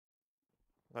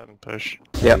Let them push.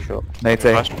 Yep. Sure. Nate.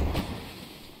 Flash.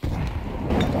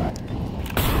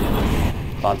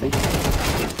 Planting.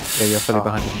 Yeah, you're fully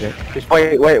behind him, Jake. Just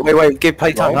Wait. Give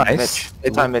play time, Nice. Mitch. Play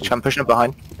time, Mitch. I'm pushing up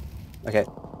behind. Okay.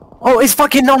 Oh, he's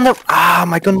fucking on the... Ah,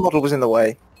 my gun model was in the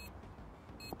way.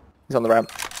 He's on the ramp.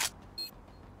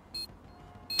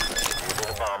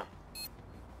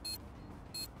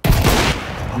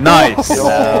 Nice!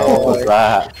 What was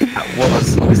that?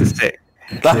 That was sick.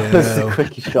 That was the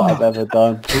quickest shot I've ever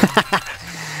done.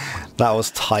 That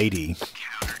was tidy.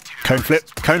 Cone flip,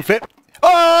 cone flip.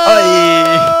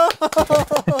 Oh!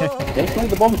 James made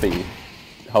the bomb for you.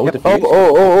 Hold Yep. defuse.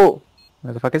 Oh.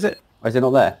 Where the fuck is it? Oh, is it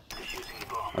not there?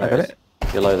 I got it.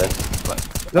 You're low there.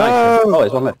 No! Oh,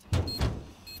 there's one left.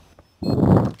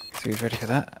 So he's ready for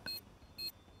that.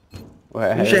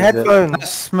 Wait, Use your is it? headphones. That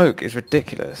smoke is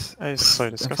ridiculous. That is so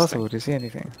It's disgusting. impossible to see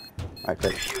anything. Right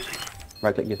click.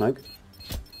 Right click your smoke.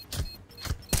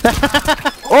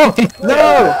 Oh,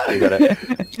 no! You got it.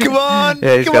 Come on!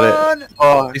 Yeah, he's come got on!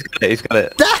 Oh, He's got it, he's got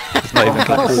it. It's not even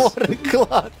close. What a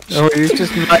clutch! Oh, he's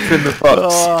just knife in the box.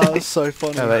 Oh, that's so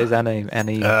funny. No, that is Annie.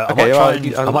 Annie. I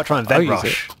might try and vent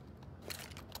rush.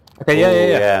 Okay,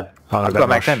 yeah. Oh, I've got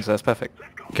Max 10, so that's perfect.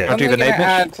 Okay. I'll do the nade,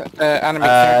 Mitch. Add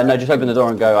animate No, just open the door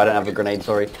and go. I don't have a grenade,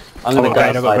 sorry. I'm I've gonna got go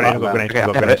grenade, outside. I've got grenade, Okay, I've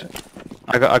got I grenade.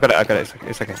 got it. I got it.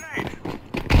 It's okay.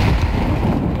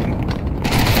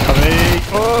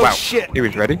 Oh Wow. shit! He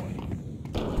was ready.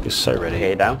 You're so ready.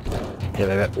 Okay, down.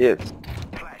 Yeah, baby. yes.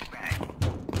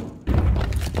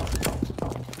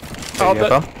 Oh,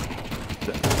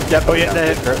 Yep. Oh yeah,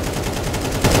 there.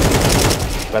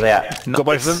 Where they at? Got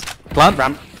both of them. Plant.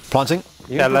 ramp. Planting.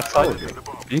 Yeah, left side.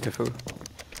 Beautiful.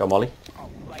 Go Molly.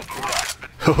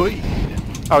 Hoi.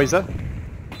 Oh, he's there.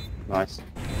 Nice.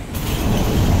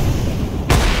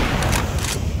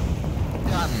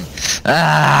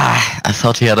 Ah, I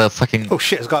thought he had a fucking... Oh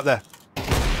shit, it's got up there.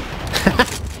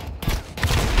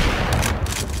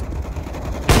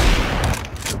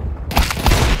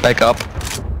 Back up.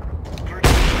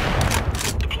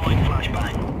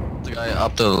 The guy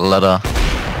up the ladder.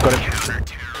 Got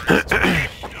it.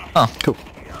 Oh, Cool.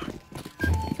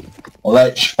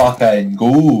 Let's fucking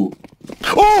go.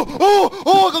 Oh!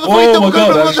 I got the Oh double my God,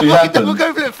 go that flip, actually double happened.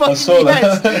 go flip, I fucking saw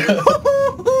yes! that.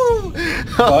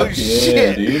 Oh Fuck yeah,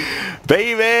 shit! dude.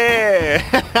 Baby!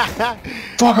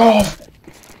 Fuck off!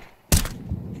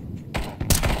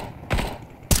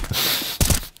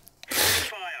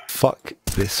 Fuck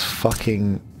this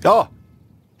fucking... Oh!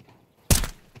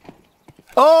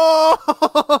 Oh!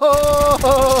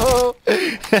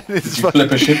 This is Did you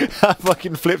flip a ship? I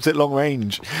fucking flipped it long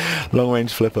range. Long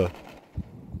range flipper.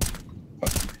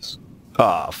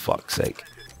 Ah, fuck's sake.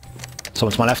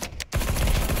 Someone to my left.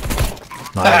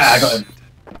 Nice. Ah, I got him.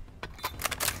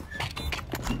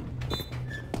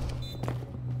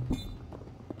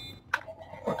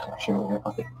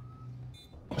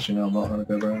 Actually, no, I'm not gonna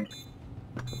go around.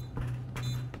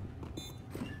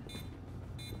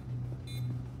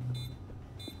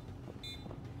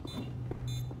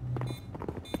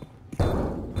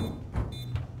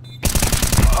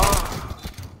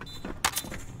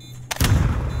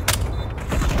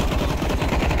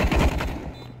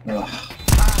 Ugh.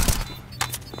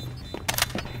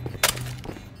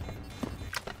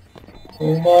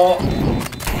 Uma.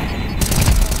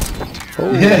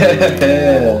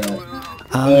 Yeah.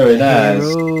 Very nice.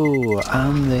 Hero.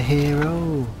 I'm the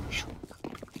hero.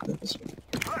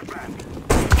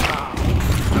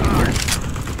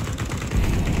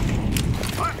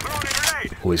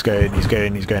 Oh, he's going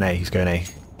A.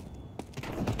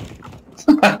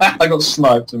 I got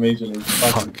sniped immediately.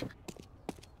 Fuck.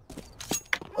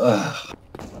 Ugh.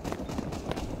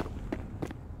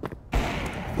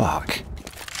 Fuck.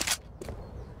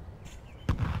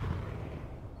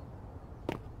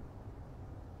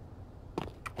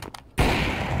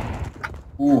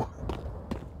 Ooh.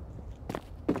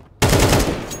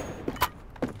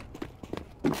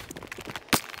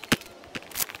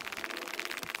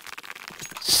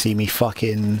 See me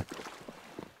fucking...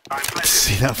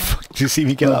 See that? Did you see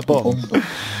me get that bomb?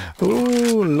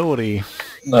 Ooh, lordy.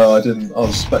 No, I didn't. I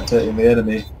was spectating the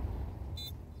enemy.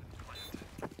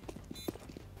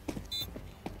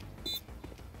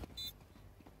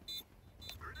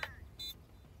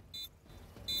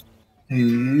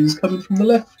 He's coming from the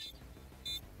left.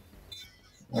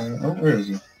 Oh, where is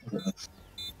he? I don't know.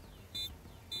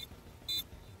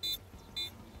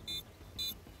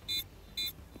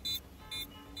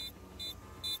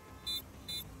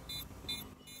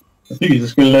 I think he's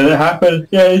just gonna let it happen.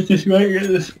 Yeah, he's just waiting at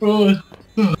the spawn.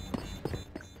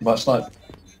 Might snipe.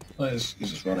 Oh, he's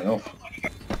just running off.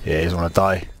 Yeah, he doesn't want to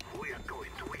die.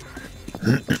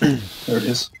 There it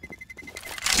is.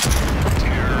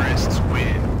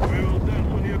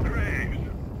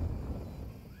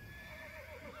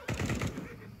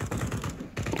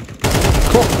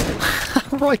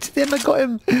 right at the end, I got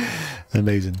him.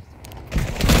 Amazing.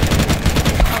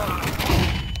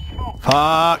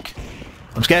 Fuck.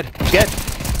 I'm scared. I'm scared.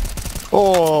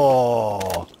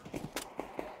 Oh.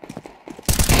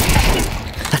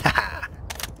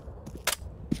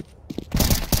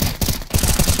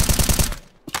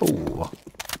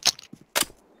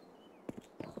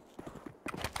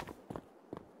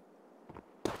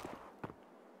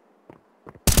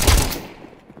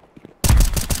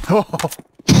 Oh.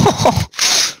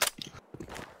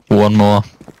 One more.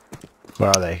 Where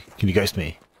are they? Can you ghost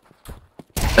me?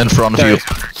 In front of you.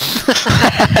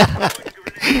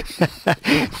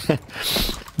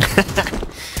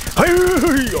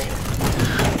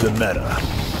 The meta.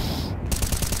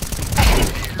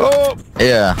 Oh!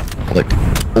 Yeah. Like,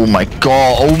 oh my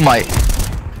god, oh my.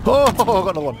 Oh, I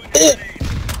got another one.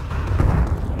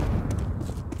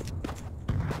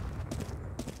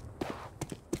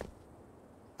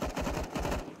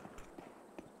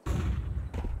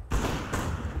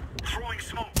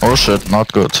 Oh shit,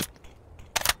 not good.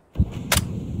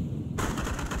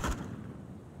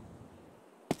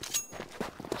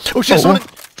 Oh shit, someone...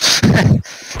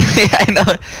 Yeah, I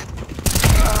know.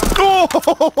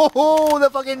 Oh, the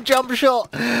fucking jump shot!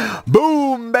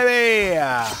 Boom, baby!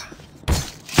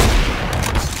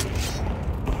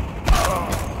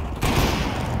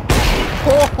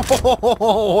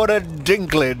 Oh, what a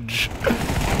dinklage!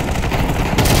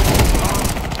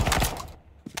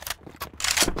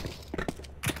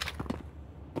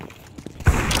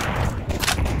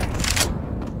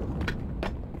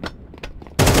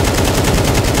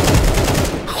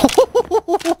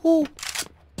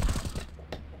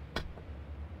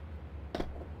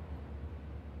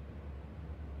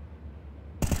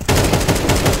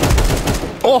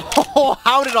 Oh,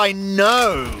 how did I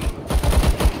know?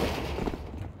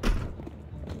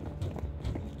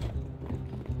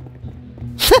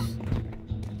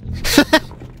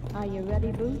 Are you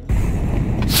ready, Boo?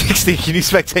 60, can you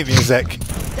spectate me a sec?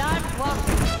 Start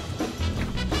walking.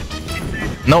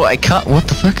 No, I can't. What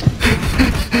the fuck?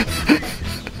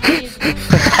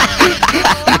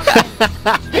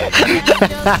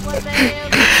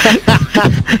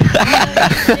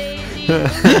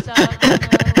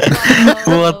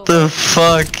 What the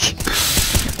fuck?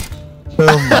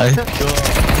 Oh my god.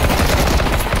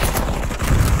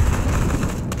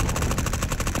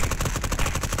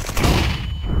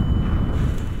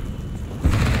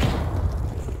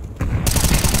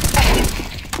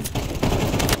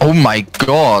 Oh my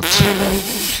god.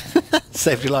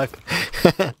 Saved your life.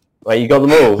 Wait, you got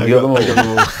them all? You got them all?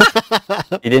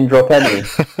 You didn't drop any?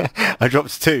 I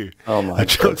dropped 2. Oh my I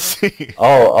dropped 2.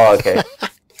 Oh, okay.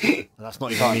 That's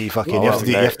not even me fucking, Oh,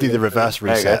 you have to do the reverse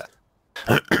There you go. reset.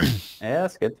 Yeah,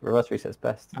 that's good. Reverse reset's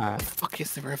best. Fuck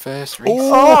is the reverse reset?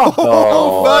 Oh,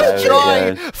 Oh, first there we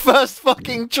try! go. First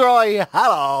fucking try!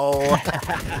 Hello!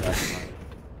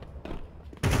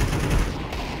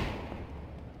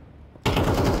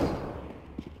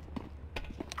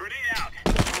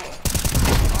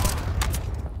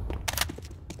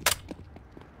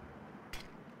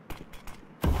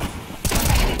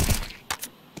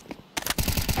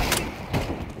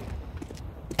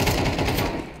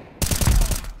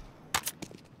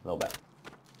 A little bit.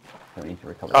 Don't need to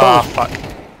recover. Ah, fuck.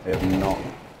 We have not.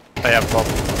 I have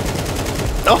problem.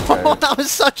 Oh, that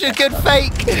was such a good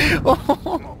fake!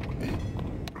 Oh.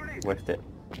 Whiffed it.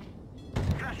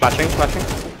 Flashing, flashing.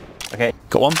 Okay.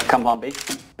 Got one. Come plant B.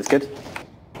 It's good.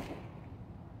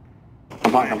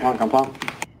 Come plant, come plant, come plant.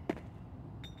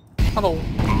 Hello.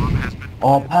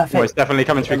 Oh, perfect. Oh, it's definitely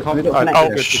coming through comp. We've got Oh,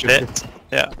 connected. good, Shit.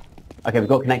 Yeah. Okay, we've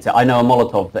got connector. I know a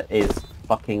Molotov that is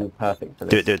fucking perfect for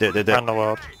this. Do it. Around the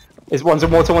world. It's one's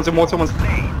in water, one's in water, one's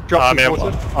dropped I'm in in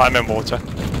water. I'm in water.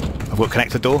 I've got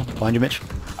connector door behind you, Mitch.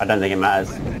 I don't think it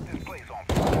matters.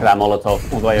 Look at that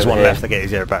Molotov all the way There's over one here. left. I get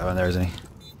his zero back one there, isn't he?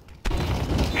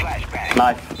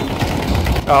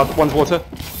 Knife. One's water.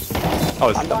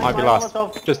 Oh, that might be last.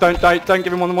 Molotov. Just don't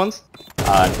give him one on ones.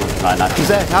 Knife. He's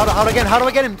there. How do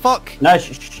I get him? Fuck! No,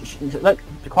 look,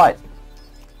 be quiet.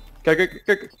 Go.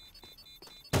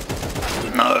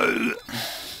 No!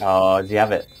 Oh, does he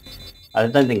have it? I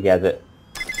don't think he has it.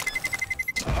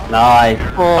 Nice.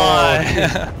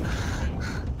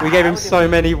 We gave him so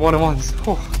many one-on-ones.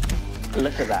 Oh.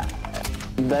 Look at that.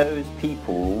 Those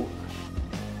people...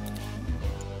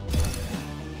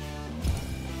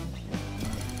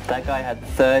 That guy had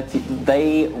 30...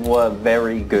 They were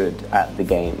very good at the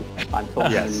game. I'm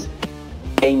talking Yes.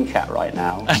 game chat right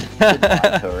now.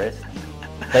 Goodbye, tourist.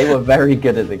 They were very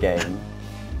good at the game.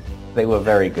 They were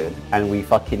very good. And we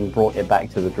fucking brought it back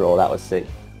to the draw. That was sick.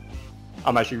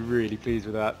 I'm actually really pleased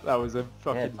with that. That was a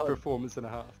fucking Todd. performance and a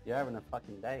half. You're having a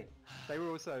fucking day. They were,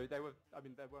 I mean, they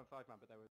weren't 5-man, but they were